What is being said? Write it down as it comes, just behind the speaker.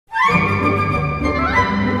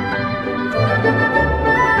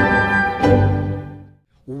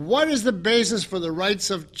what is the basis for the rights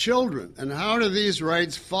of children, and how do these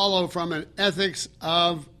rights follow from an ethics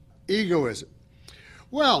of egoism?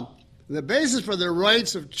 Well, the basis for the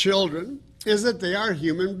rights of children is that they are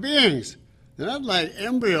human beings. They're not like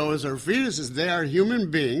embryos or fetuses. They are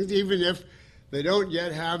human beings, even if they don't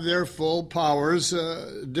yet have their full powers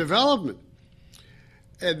development.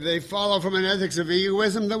 And they follow from an ethics of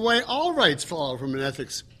egoism the way all rights follow from an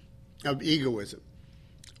ethics of egoism.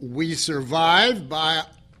 We survive by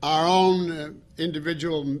our own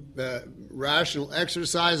individual rational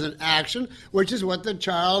exercise and action, which is what the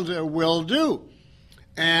child will do.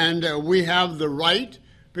 And we have the right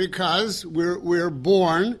because we're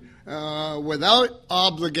born without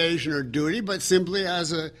obligation or duty, but simply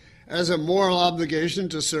as a moral obligation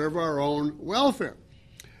to serve our own welfare.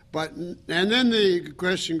 And then the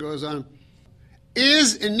question goes on,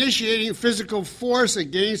 is initiating physical force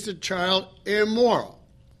against a child immoral?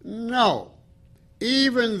 No,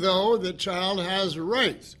 even though the child has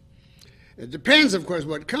rights. It depends, of course,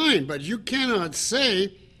 what kind, but you cannot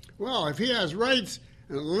say, well, if he has rights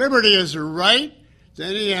and liberty is a right,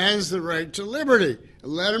 then he has the right to liberty.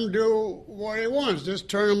 Let him do what he wants. Just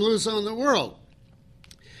turn him loose on the world.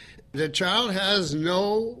 The child has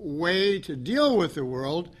no way to deal with the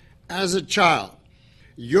world as a child.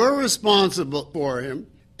 You're responsible for him.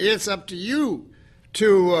 It's up to you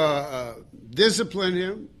to discipline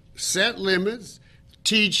him, set limits,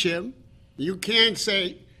 teach him. You can't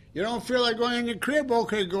say, you don't feel like going in the crib?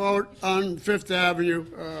 Okay, go out on Fifth Avenue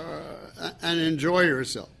and enjoy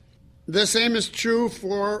yourself. The same is true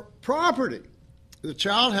for property. The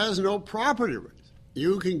child has no property rights.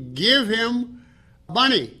 You can give him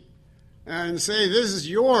money and say, this is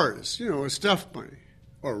yours, stuffed money,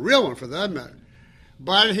 or a real one for that matter.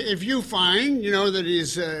 But if you find, that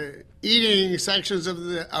he's eating sections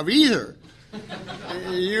of either,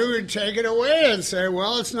 you would take it away and say,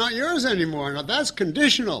 well, it's not yours anymore. Now, that's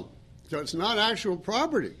conditional, so it's not actual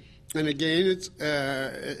property. And again,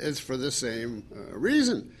 it's for the same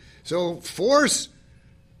reason. So force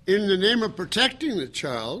in the name of protecting the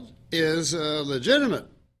child is legitimate.